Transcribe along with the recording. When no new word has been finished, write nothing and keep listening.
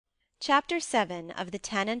Chapter 7 of The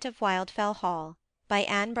Tenant of Wildfell Hall by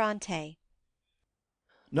Anne Brontë.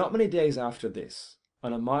 Not many days after this,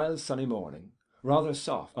 on a mild sunny morning, rather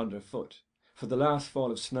soft underfoot, for the last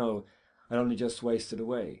fall of snow had only just wasted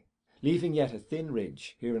away, leaving yet a thin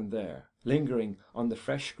ridge here and there, lingering on the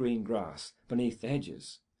fresh green grass beneath the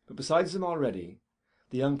hedges, but besides them already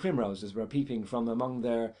the young primroses were peeping from among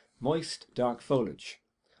their moist dark foliage,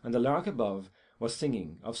 and the lark above was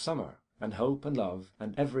singing of summer and hope and love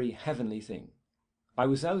and every heavenly thing. I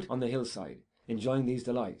was out on the hillside enjoying these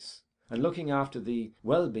delights, and looking after the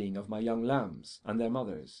well-being of my young lambs and their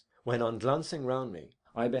mothers, when on glancing round me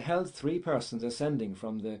I beheld three persons ascending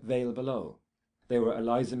from the vale below. They were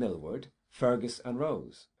Eliza Millward, Fergus, and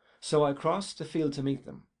Rose. So I crossed the field to meet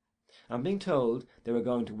them, and being told they were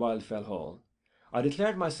going to Wildfell Hall, I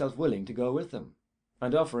declared myself willing to go with them,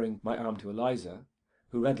 and offering my arm to Eliza,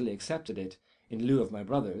 who readily accepted it in lieu of my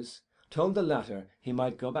brother's, told the latter he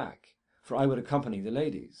might go back, for I would accompany the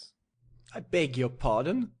ladies. "I beg your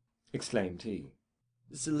pardon," exclaimed he.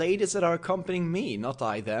 "It's the ladies that are accompanying me, not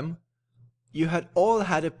I them. You had all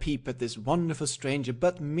had a peep at this wonderful stranger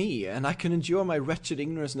but me, and I can endure my wretched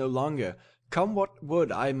ignorance no longer. Come what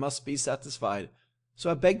would, I must be satisfied.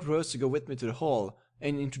 So I begged Rose to go with me to the hall,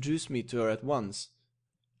 and introduce me to her at once.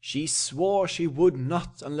 She swore she would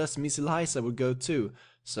not unless Miss Eliza would go too,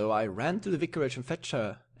 so I ran to the vicarage and fetched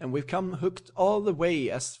her, and we've come hooked all the way,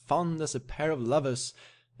 as fond as a pair of lovers.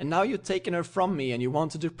 And now you've taken her from me, and you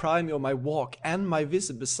want to deprive me of my walk and my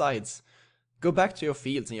visit besides. Go back to your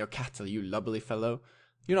fields and your cattle, you lubberly fellow.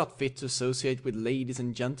 You're not fit to associate with ladies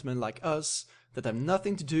and gentlemen like us, that have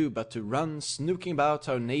nothing to do but to run snooking about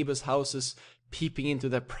our neighbours' houses, peeping into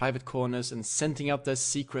their private corners and scenting out their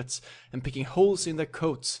secrets, and picking holes in their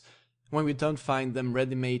coats, when we don't find them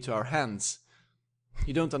ready-made to our hands.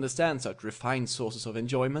 You don't understand such refined sources of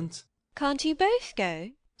enjoyment." "Can't you both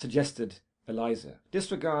go?" suggested Eliza,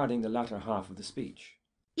 disregarding the latter half of the speech.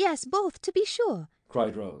 "Yes, both, to be sure,"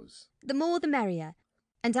 cried Rose. "the more the merrier.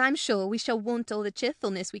 And I'm sure we shall want all the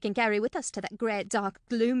cheerfulness we can carry with us to that great, dark,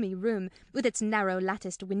 gloomy room, with its narrow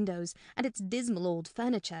latticed windows and its dismal old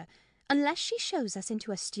furniture, unless she shows us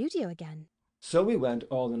into a studio again." So we went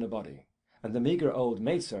all in a body, and the meagre old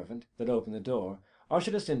maidservant that opened the door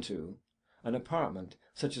ushered us into an apartment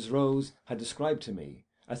such as Rose had described to me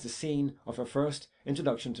as the scene of her first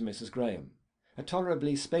introduction to Mrs. Graham, a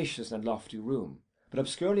tolerably spacious and lofty room, but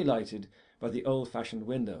obscurely lighted by the old-fashioned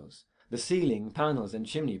windows, the ceiling, panels, and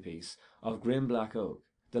chimney-piece of grim black oak,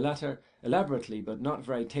 the latter elaborately but not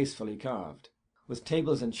very tastefully carved, with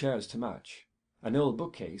tables and chairs to match, an old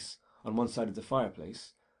bookcase on one side of the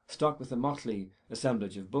fireplace, stocked with a motley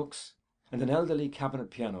assemblage of books, and an elderly cabinet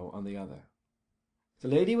piano on the other. The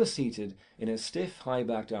lady was seated in a stiff,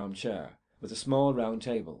 high-backed arm-chair, with a small round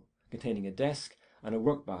table, containing a desk and a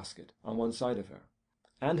work-basket on one side of her,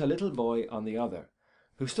 and her little boy on the other,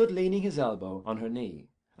 who stood leaning his elbow on her knee,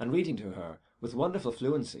 and reading to her with wonderful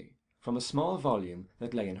fluency from a small volume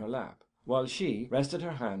that lay in her lap, while she rested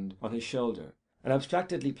her hand on his shoulder, and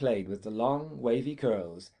abstractedly played with the long, wavy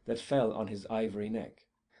curls that fell on his ivory neck.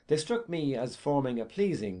 They struck me as forming a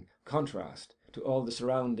pleasing contrast to all the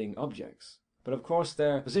surrounding objects, but of course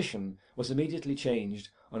their position was immediately changed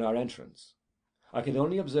on our entrance. I could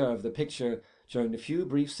only observe the picture during the few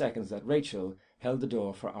brief seconds that Rachel held the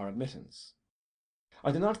door for our admittance.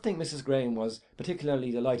 I do not think Mrs. Graham was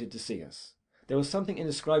particularly delighted to see us. There was something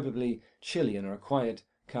indescribably chilly in her quiet,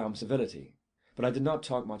 calm civility, but I did not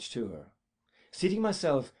talk much to her. Seating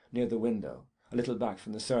myself near the window, a little back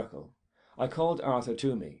from the circle, I called Arthur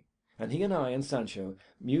to me, and he and I and Sancho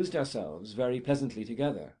amused ourselves very pleasantly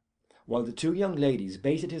together, while the two young ladies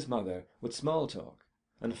baited his mother with small talk,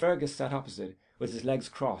 and Fergus sat opposite with his legs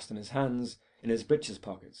crossed and his hands in his breeches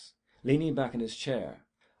pockets, leaning back in his chair,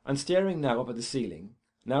 and staring now up at the ceiling,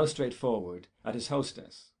 now straight forward at his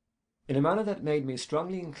hostess, in a manner that made me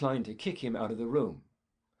strongly inclined to kick him out of the room,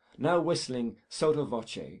 now whistling sotto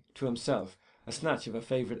voce to himself a snatch of a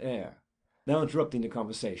favourite air, now interrupting the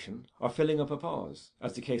conversation, or filling up a pause,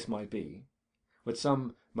 as the case might be, with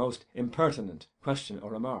some most impertinent question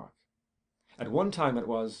or remark. At one time it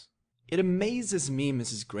was, "It amazes me,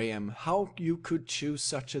 Mrs. Graham, how you could choose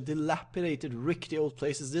such a dilapidated, rickety old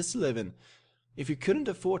place as this to live in. If you couldn't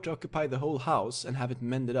afford to occupy the whole house and have it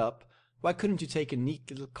mended up, why couldn't you take a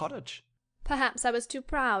neat little cottage?" "Perhaps I was too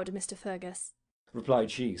proud, Mr. Fergus,"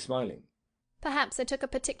 replied she, smiling. "Perhaps I took a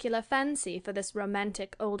particular fancy for this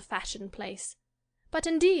romantic, old-fashioned place. But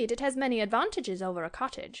indeed it has many advantages over a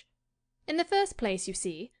cottage. In the first place, you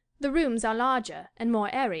see, the rooms are larger and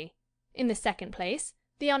more airy. In the second place,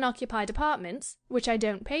 the unoccupied apartments, which I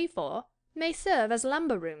don't pay for, may serve as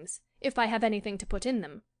lumber rooms, if I have anything to put in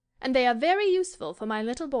them, and they are very useful for my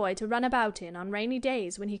little boy to run about in on rainy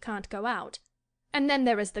days when he can't go out. And then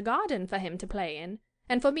there is the garden for him to play in,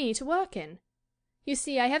 and for me to work in. You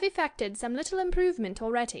see, I have effected some little improvement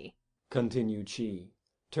already," continued she,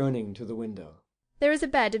 turning to the window. "There is a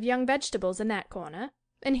bed of young vegetables in that corner,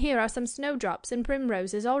 and here are some snowdrops and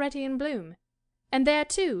primroses already in bloom. And there,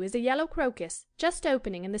 too, is a yellow crocus just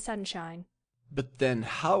opening in the sunshine." But then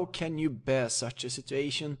how can you bear such a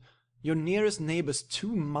situation? Your nearest neighbor's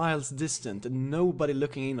 2 miles distant and nobody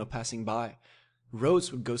looking in or passing by.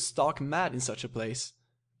 Rose would go stark mad in such a place.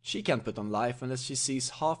 She can't put on life unless she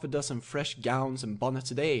sees 6 fresh gowns and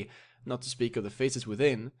bonnets a day, not to speak of the faces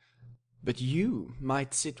within. But you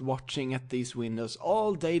might sit watching at these windows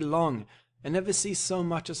all day long and never see so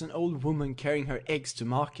much as an old woman carrying her eggs to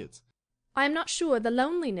market. I am not sure the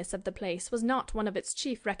loneliness of the place was not one of its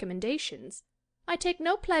chief recommendations. I take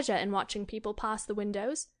no pleasure in watching people pass the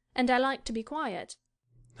windows, and I like to be quiet.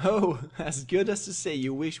 Oh, as good as to say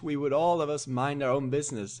you wish we would all of us mind our own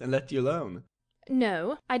business and let you alone.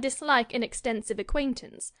 No, I dislike inextensive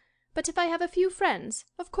acquaintance, but if I have a few friends,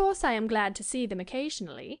 of course I am glad to see them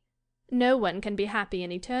occasionally. No one can be happy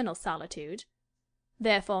in eternal solitude.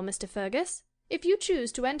 Therefore, Mr. Fergus, if you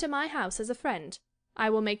choose to enter my house as a friend, I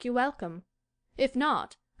will make you welcome. If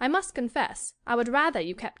not, I must confess I would rather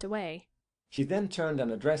you kept away." She then turned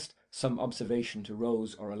and addressed some observation to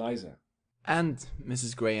Rose or Eliza. "And,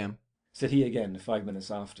 Mrs. Graham," said he again 5 minutes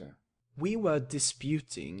after, "we were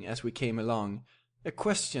disputing, as we came along, a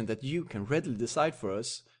question that you can readily decide for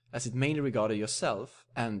us, as it mainly regarded yourself,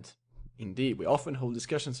 and, indeed, we often hold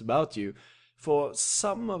discussions about you, for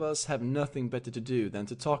some of us have nothing better to do than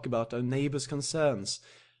to talk about our neighbours' concerns,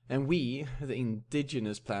 and we, the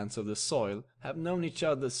indigenous plants of the soil, have known each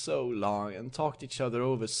other so long and talked each other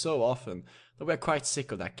over so often that we are quite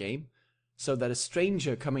sick of that game, so that a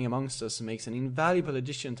stranger coming amongst us makes an invaluable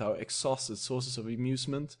addition to our exhausted sources of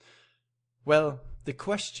amusement. Well, the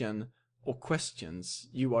question, or questions,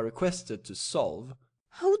 you are requested to solve—"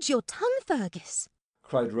 Hold your tongue, Fergus,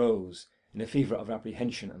 cried Rose, in a fever of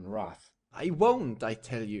apprehension and wrath. "I won't, I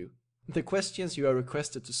tell you. The questions you are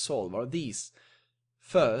requested to solve are these.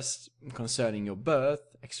 First, concerning your birth,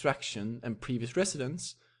 extraction, and previous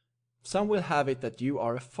residence. Some will have it that you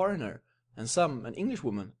are a foreigner, and some an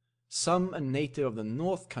Englishwoman, some a native of the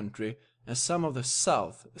north country, and some of the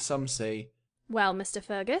south. Some say—" "Well, Mr.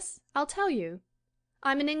 Fergus, I'll tell you.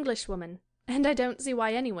 I'm an Englishwoman, and I don't see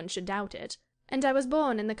why anyone should doubt it. And I was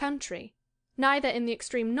born in the country, neither in the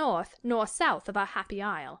extreme north nor south of our happy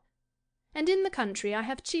isle. And in the country I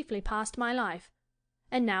have chiefly passed my life.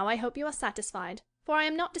 And now I hope you are satisfied, for I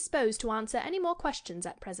am not disposed to answer any more questions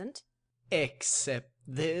at present." "Except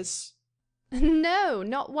this?" "No,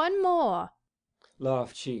 not one more,"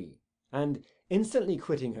 laughed she, and, instantly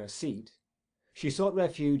quitting her seat, she sought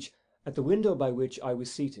refuge at the window by which I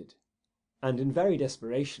was seated, and in very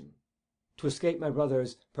desperation, to escape my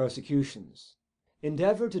brother's persecutions,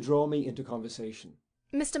 endeavoured to draw me into conversation.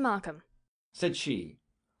 "Mr. Markham," said she,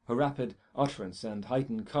 her rapid utterance and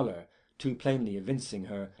heightened colour too plainly evincing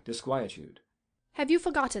her disquietude, "have you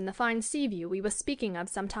forgotten the fine sea view we were speaking of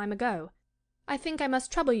some time ago? I think I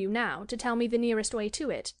must trouble you now to tell me the nearest way to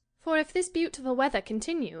it, for if this beautiful weather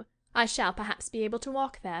continue, I shall perhaps be able to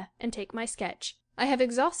walk there and take my sketch. I have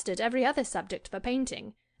exhausted every other subject for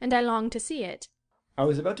painting, and I long to see it." I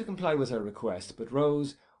was about to comply with her request, but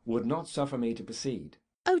Rose would not suffer me to proceed.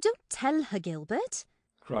 Oh, don't tell her, Gilbert.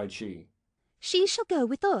 Cried she. She shall go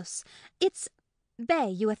with us. It's Bay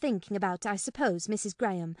you are thinking about, I suppose, Mrs.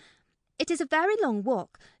 Graham. It is a very long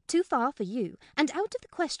walk, too far for you, and out of the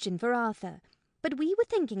question for Arthur. But we were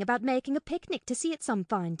thinking about making a picnic to see it some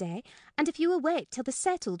fine day, and if you will wait till the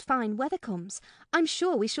settled fine weather comes, I'm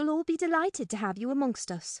sure we shall all be delighted to have you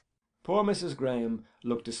amongst us. Poor Mrs. Graham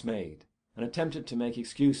looked dismayed, and attempted to make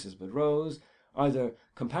excuses, but Rose, either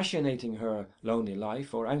compassionating her lonely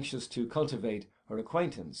life or anxious to cultivate her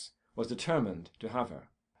acquaintance, was determined to have her,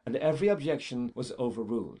 and every objection was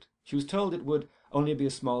overruled. She was told it would only be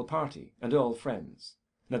a small party, and all friends,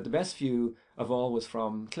 and that the best view of all was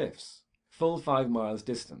from Cliffs, full 5 miles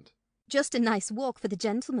distant. Just a nice walk for the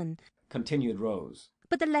gentlemen, continued Rose.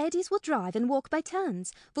 But the ladies will drive and walk by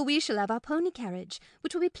turns, for we shall have our pony carriage,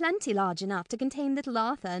 which will be plenty large enough to contain little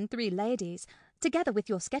Arthur and 3 ladies, together with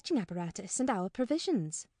your sketching apparatus and our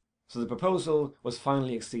provisions. So the proposal was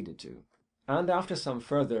finally acceded to, and after some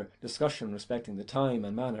further discussion respecting the time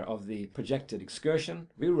and manner of the projected excursion,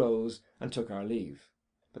 we rose and took our leave.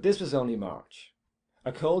 But this was only March.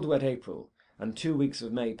 A cold wet April and 2 weeks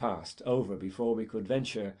of May passed over before we could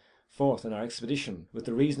venture forth on our expedition with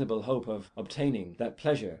the reasonable hope of obtaining that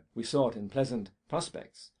pleasure we sought in pleasant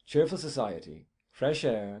prospects, cheerful society, fresh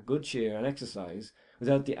air, good cheer, and exercise,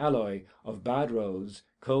 without the alloy of bad roads,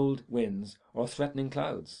 cold winds, or threatening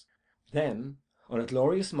clouds. Then, on a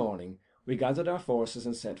glorious morning, we gathered our forces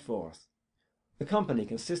and set forth. The company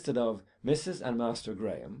consisted of Mrs. and Master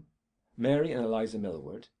Graham, Mary and Eliza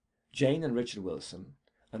Millward, Jane and Richard Wilson,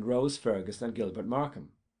 and Rose Fergus and Gilbert Markham.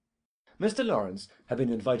 Mr. Lawrence had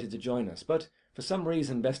been invited to join us, but, for some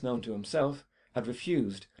reason best known to himself, had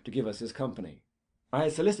refused to give us his company. I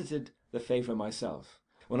had solicited the favour myself.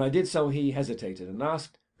 When I did so, he hesitated and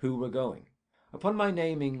asked who were going. Upon my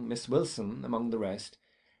naming Miss Wilson among the rest,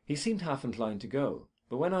 he seemed half inclined to go,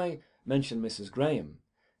 but when I mentioned Mrs. Graham,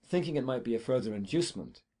 thinking it might be a further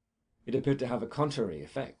inducement, it appeared to have a contrary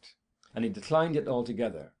effect, and he declined it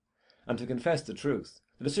altogether. And to confess the truth,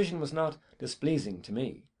 the decision was not displeasing to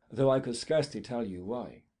me, though I could scarcely tell you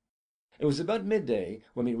why. It was about midday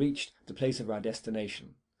when we reached the place of our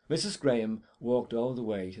destination. Mrs. Graham walked all the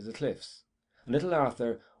way to the cliffs, and little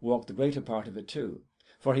Arthur walked the greater part of it too,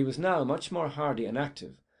 for he was now much more hardy and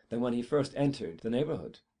active than when he first entered the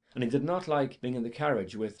neighbourhood, and he did not like being in the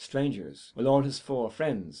carriage with strangers, while all his 4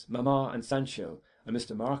 friends, Mamma and Sancho and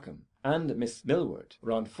Mr. Markham and Miss Millward,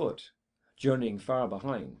 were on foot, journeying far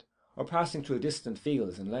behind, or passing through distant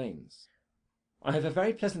fields and lanes. I have a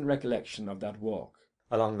very pleasant recollection of that walk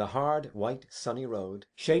along the hard, white, sunny road,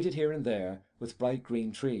 shaded here and there with bright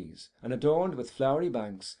green trees, and adorned with flowery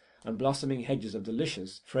banks and blossoming hedges of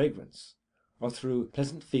delicious fragrance, or through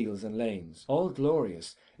pleasant fields and lanes, all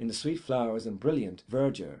glorious in the sweet flowers and brilliant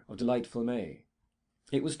verdure of delightful May.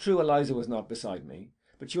 It was true Eliza was not beside me,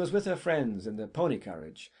 but she was with her friends in the pony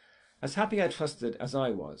carriage, as happy I trusted as I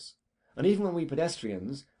was, and even when we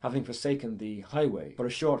pedestrians, having forsaken the highway for a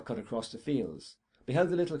short cut across the fields, beheld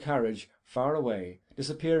the little carriage far away,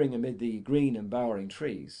 disappearing amid the green embowering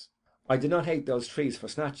trees, I did not hate those trees for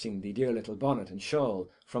snatching the dear little bonnet and shawl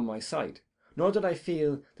from my sight, nor did I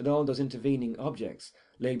feel that all those intervening objects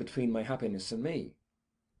lay between my happiness and me.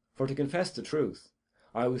 For to confess the truth,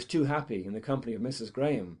 I was too happy in the company of Mrs.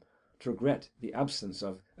 Graham to regret the absence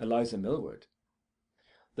of Eliza Millward.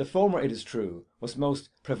 The former, it is true, was most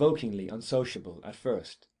provokingly unsociable at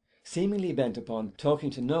first, seemingly bent upon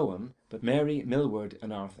talking to no one but Mary, Millward,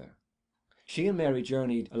 and Arthur. She and Mary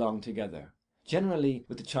journeyed along together, generally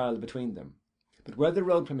with the child between them, but where the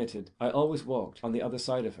road permitted I always walked on the other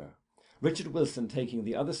side of her, Richard Wilson taking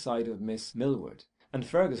the other side of Miss Millward, and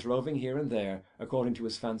Fergus roving here and there according to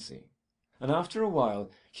his fancy. And after a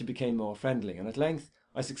while she became more friendly, and at length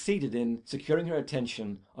I succeeded in securing her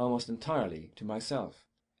attention almost entirely to myself.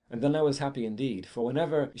 And then I was happy indeed, for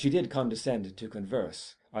whenever she did condescend to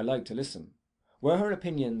converse, I liked to listen. Where her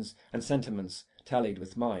opinions and sentiments tallied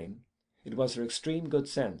with mine, it was her extreme good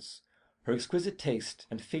sense, her exquisite taste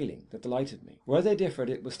and feeling that delighted me. Where they differed,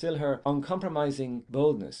 it was still her uncompromising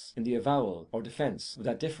boldness in the avowal or defence of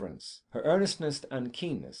that difference, her earnestness and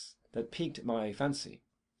keenness, that piqued my fancy.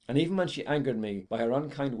 And even when she angered me by her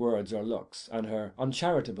unkind words or looks, and her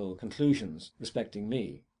uncharitable conclusions respecting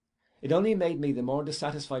me, it only made me the more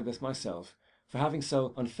dissatisfied with myself for having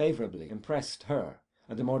so unfavourably impressed her,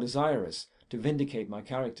 and the more desirous to vindicate my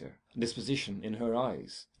character and disposition in her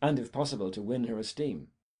eyes, and if possible to win her esteem.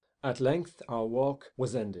 At length our walk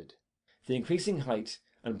was ended. The increasing height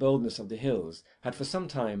and boldness of the hills had for some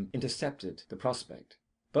time intercepted the prospect,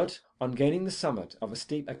 but on gaining the summit of a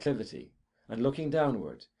steep acclivity, and looking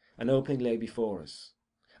downward, an opening lay before us,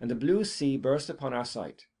 and the blue sea burst upon our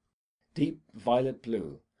sight, deep violet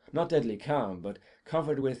blue, not deadly calm, but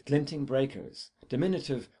covered with glinting breakers,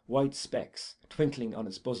 diminutive white specks twinkling on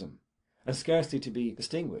its bosom, and scarcely to be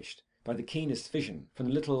distinguished by the keenest vision from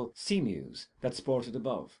the little sea-mews that sported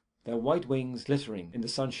above, their white wings glittering in the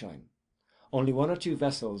sunshine. Only 1 or 2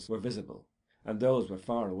 vessels were visible, and those were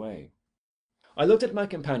far away. I looked at my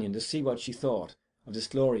companion to see what she thought of this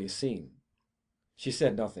glorious scene. She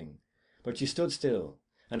said nothing, but she stood still,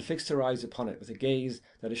 and fixed her eyes upon it with a gaze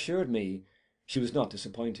that assured me she was not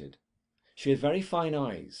disappointed. She had very fine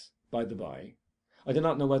eyes, by the by. I do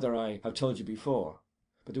not know whether I have told you before,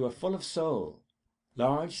 but they were full of soul,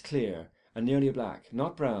 large, clear, and nearly black,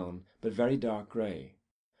 not brown, but very dark grey.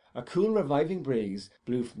 A cool, reviving breeze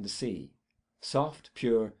blew from the sea, soft,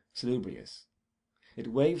 pure, salubrious.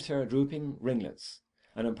 It waved her drooping ringlets,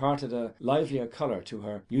 and imparted a livelier colour to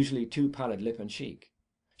her usually too pallid lip and cheek.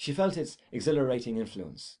 She felt its exhilarating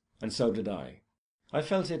influence, and so did I. I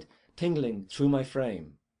felt it tingling through my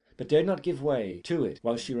frame, but dared not give way to it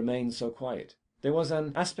while she remained so quiet. There was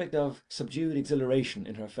an aspect of subdued exhilaration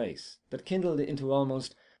in her face that kindled into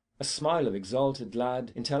almost a smile of exalted,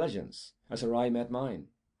 glad intelligence as her eye met mine.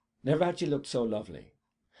 Never had she looked so lovely.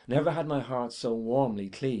 Never had my heart so warmly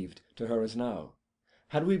cleaved to her as now.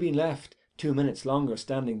 Had we been left 2 minutes longer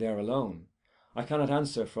standing there alone, I cannot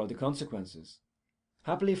answer for the consequences.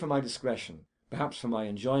 Happily for my discretion, perhaps for my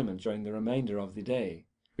enjoyment during the remainder of the day,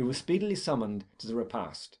 we were speedily summoned to the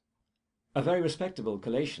repast. A very respectable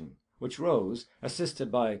collation, which Rose,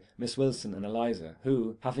 assisted by Miss Wilson and Eliza,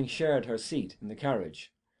 who, having shared her seat in the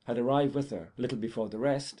carriage, had arrived with her a little before the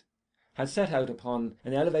rest, had set out upon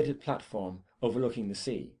an elevated platform overlooking the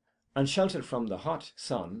sea, and sheltered from the hot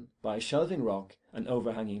sun by shelving rock and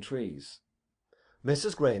overhanging trees.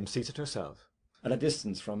 Mrs. Graham seated herself at a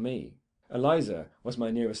distance from me. Eliza was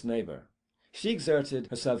my nearest neighbour. She exerted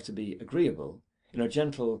herself to be agreeable in her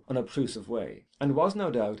gentle, unobtrusive way, and was,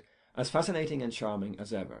 no doubt, as fascinating and charming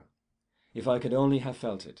as ever, if I could only have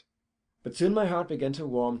felt it. But soon my heart began to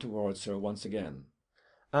warm towards her once again,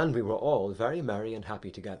 and we were all very merry and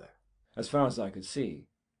happy together, as far as I could see,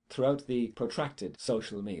 throughout the protracted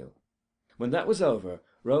social meal. When that was over,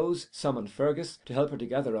 Rose summoned Fergus to help her to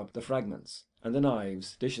gather up the fragments, and the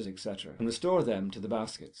knives, dishes, etc., and restore them to the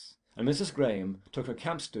baskets, and Mrs. Graham took her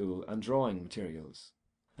camp-stool and drawing materials,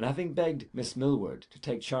 and having begged Miss Millward to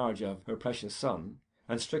take charge of her precious son,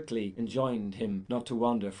 and strictly enjoined him not to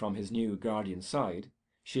wander from his new guardian's side,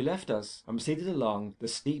 she left us and proceeded along the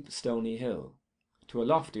steep stony hill, to a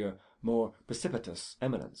loftier, more precipitous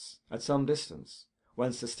eminence, at some distance,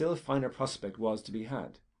 whence a still finer prospect was to be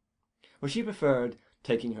had, where she preferred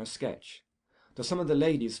taking her sketch, though some of the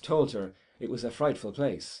ladies told her it was a frightful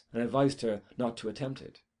place, and advised her not to attempt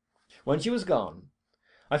it. When she was gone,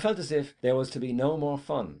 I felt as if there was to be no more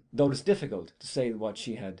fun, though it is difficult to say what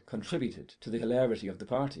she had contributed to the hilarity of the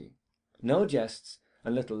party. No jests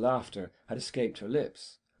and little laughter had escaped her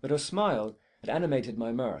lips, but her smile had animated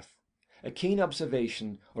my mirth. A keen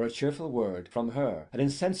observation or a cheerful word from her had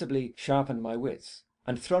insensibly sharpened my wits,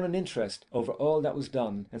 and thrown an interest over all that was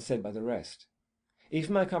done and said by the rest.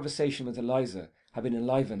 Even my conversation with Eliza had been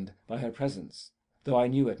enlivened by her presence, though I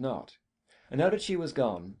knew it not, and now that she was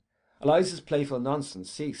gone, Eliza's playful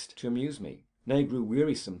nonsense ceased to amuse me, nay, grew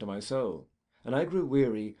wearisome to my soul, and I grew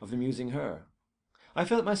weary of amusing her. I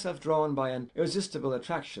felt myself drawn by an irresistible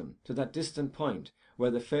attraction to that distant point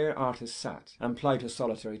where the fair artist sat and plied her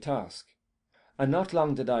solitary task, and not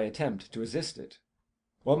long did I attempt to resist it.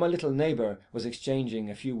 While my little neighbour was exchanging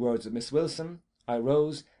a few words with Miss Wilson, I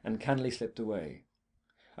rose and cannily slipped away.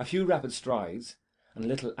 A few rapid strides, and a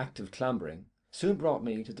little active clambering, soon brought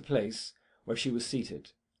me to the place where she was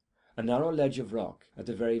seated, a narrow ledge of rock at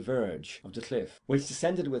the very verge of the cliff, which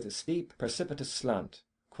descended with a steep, precipitous slant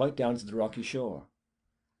quite down to the rocky shore.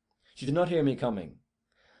 She did not hear me coming.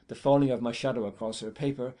 The falling of my shadow across her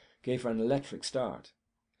paper gave her an electric start,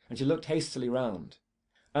 and she looked hastily round.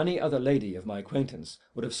 Any other lady of my acquaintance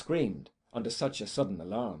would have screamed under such a sudden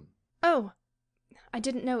alarm. "Oh, I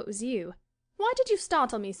didn't know it was you. Why did you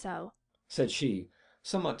startle me so?" said she,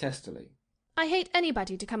 somewhat testily. "I hate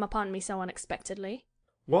anybody to come upon me so unexpectedly."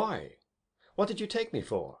 "Why? What did you take me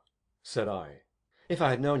for?" said I. "If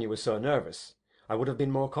I had known you were so nervous, I would have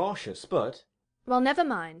been more cautious, but—" "Well, never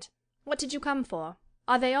mind. What did you come for?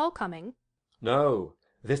 Are they all coming?" "No,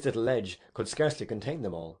 this little ledge could scarcely contain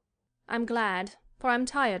them all." "I'm glad, for I'm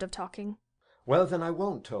tired of talking." "Well, then I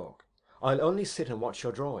won't talk. I'll only sit and watch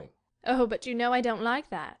your drawing." "Oh, but you know I don't like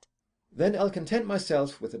that." "Then I'll content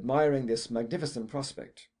myself with admiring this magnificent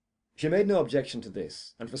prospect." She made no objection to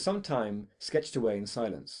this, and for some time sketched away in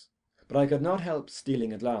silence, but I could not help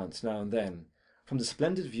stealing a glance now and then from the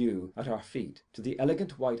splendid view at our feet to the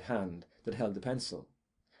elegant white hand that held the pencil,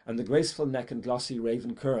 and the graceful neck and glossy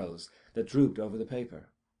raven curls that drooped over the paper.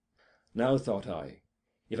 Now, thought I,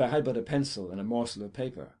 if I had but a pencil and a morsel of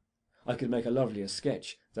paper, I could make a lovelier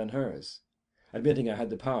sketch than hers, admitting I had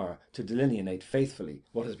the power to delineate faithfully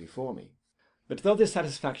what is before me. But though this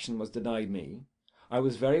satisfaction was denied me, I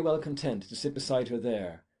was very well content to sit beside her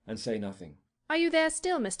there and say nothing. "Are you there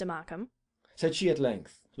still, Mr. Markham?" said she at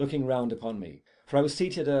length, looking round upon me, for I was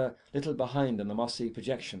seated a little behind on the mossy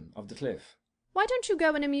projection of the cliff. "Why don't you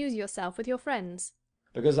go and amuse yourself with your friends?"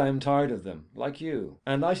 "Because I am tired of them, like you,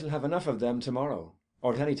 and I shall have enough of them to-morrow,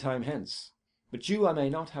 or at any time hence. But you I may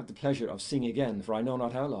not have the pleasure of seeing again for I know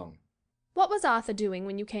not how long." "What was Arthur doing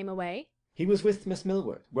when you came away?" "He was with Miss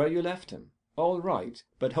Millward, where you left him. All right,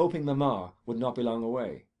 but hoping mamma would not be long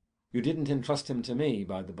away." "You didn't entrust him to me,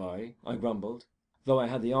 by the by," I grumbled, though I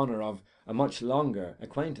had the honour of a much longer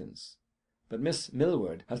acquaintance. "But Miss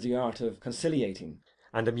Millward has the art of conciliating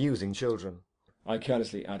 "And amusing children," I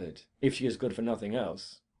carelessly added, "if she is good for nothing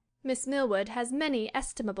else." "Miss Millward has many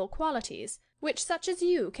estimable qualities, which such as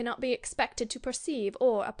you cannot be expected to perceive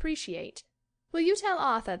or appreciate. Will you tell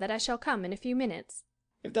Arthur that I shall come in a few minutes?"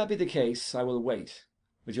 "If that be the case, I will wait,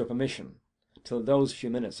 with your permission, till those few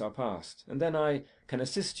minutes are past, and then I can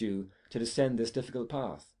assist you to descend this difficult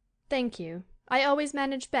path. Thank you. I always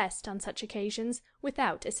manage best on such occasions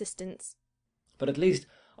without assistance. But at least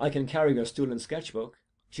I can carry your stool and sketch-book.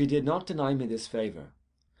 She did not deny me this favour,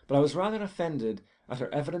 but I was rather offended at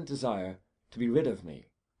her evident desire to be rid of me,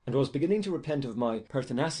 and was beginning to repent of my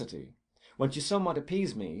pertinacity, when she somewhat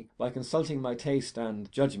appeased me by consulting my taste and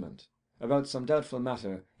judgment about some doubtful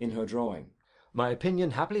matter in her drawing. My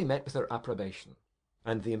opinion happily met with her approbation,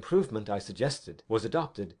 and the improvement I suggested was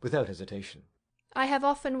adopted without hesitation. I have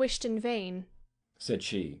often wished in vain, said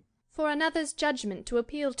she, for another's judgment to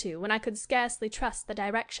appeal to when I could scarcely trust the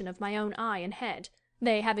direction of my own eye and head,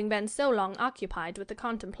 they having been so long occupied with the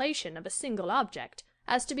contemplation of a single object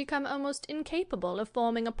as to become almost incapable of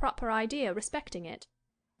forming a proper idea respecting it.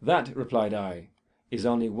 That, replied I, is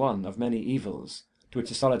only one of many evils to which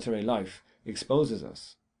a solitary life exposes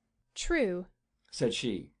us. True, said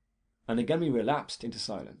she, and again we relapsed into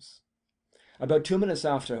silence. About 2 minutes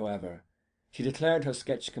after, however, she declared her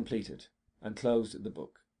sketch completed, and closed the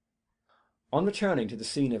book. On returning to the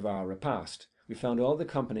scene of our repast, we found all the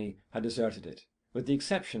company had deserted it, with the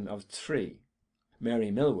exception of 3,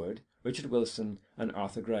 Mary Millward, Richard Wilson, and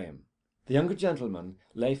Arthur Graham. The younger gentleman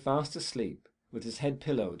lay fast asleep, with his head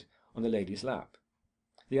pillowed on the lady's lap.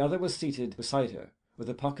 The other was seated beside her, with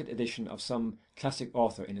a pocket edition of some classic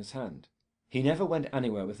author in his hand. He never went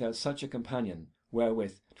anywhere without such a companion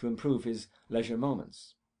wherewith to improve his leisure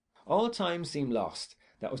moments. All time seemed lost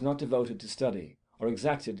that was not devoted to study, or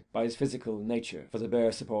exacted by his physical nature for the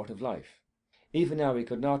bare support of life. Even now he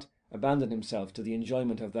could not abandon himself to the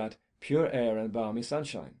enjoyment of that pure air and balmy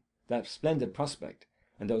sunshine, that splendid prospect,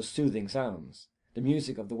 and those soothing sounds, the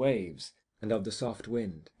music of the waves and of the soft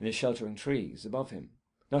wind in the sheltering trees above him,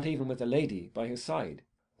 not even with a lady by his side,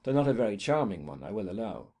 though not a very charming one, I will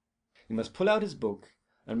allow. He must pull out his book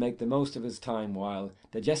and make the most of his time while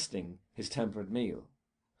digesting his temperate meal,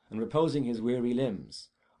 and reposing his weary limbs,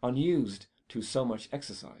 unused to so much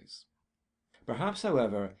exercise. Perhaps,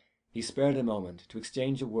 however, he spared a moment to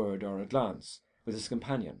exchange a word or a glance with his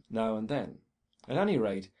companion now and then. At any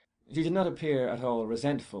rate, she did not appear at all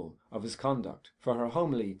resentful of his conduct, for her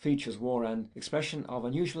homely features wore an expression of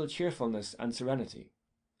unusual cheerfulness and serenity,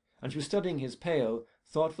 and she was studying his pale,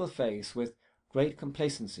 thoughtful face with great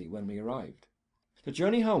complacency when we arrived. The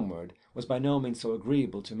journey homeward was by no means so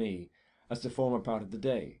agreeable to me as the former part of the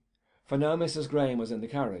day, for now Mrs. Graham was in the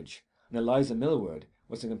carriage, and Eliza Millward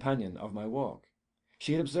was the companion of my walk.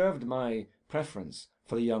 She had observed my preference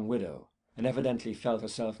for the young widow, and evidently felt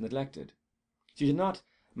herself neglected. She did not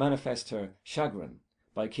manifest her chagrin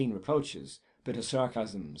by keen reproaches, bitter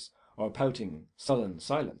sarcasms, or pouting, sullen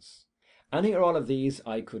silence. Any or all of these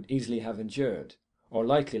I could easily have endured, or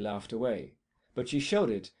lightly laughed away, but she showed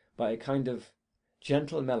it by a kind of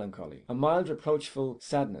gentle melancholy, a mild reproachful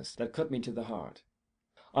sadness that cut me to the heart.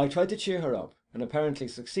 I tried to cheer her up, and apparently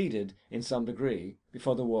succeeded in some degree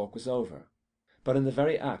before the walk was over, but in the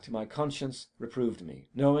very act my conscience reproved me,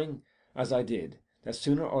 knowing, as I did, that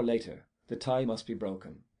sooner or later the tie must be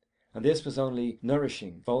broken, and this was only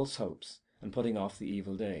nourishing false hopes and putting off the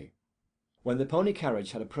evil day. When the pony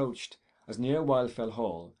carriage had approached as near Wildfell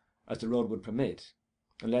Hall as the road would permit,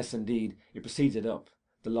 unless indeed it proceeded up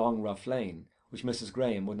the long rough lane which Mrs.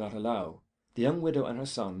 Graham would not allow, the young widow and her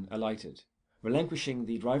son alighted, relinquishing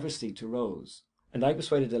the driver's seat to Rose, and I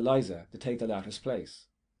persuaded Eliza to take the latter's place.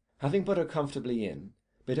 Having put her comfortably in,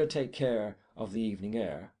 bid her take care of the evening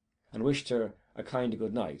air, and wished her a kind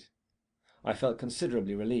good night, I felt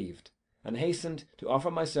considerably relieved, and hastened to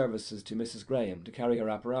offer my services to Mrs. Graham to carry her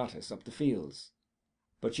apparatus up the fields.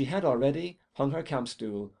 But she had already hung her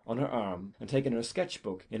camp-stool on her arm and taken her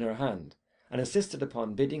sketch-book in her hand, and insisted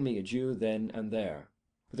upon bidding me adieu then and there,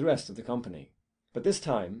 with the rest of the company. But this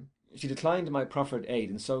time she declined my proffered aid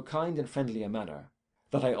in so kind and friendly a manner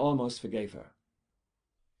that I almost forgave her.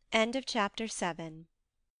 End of Chapter 7.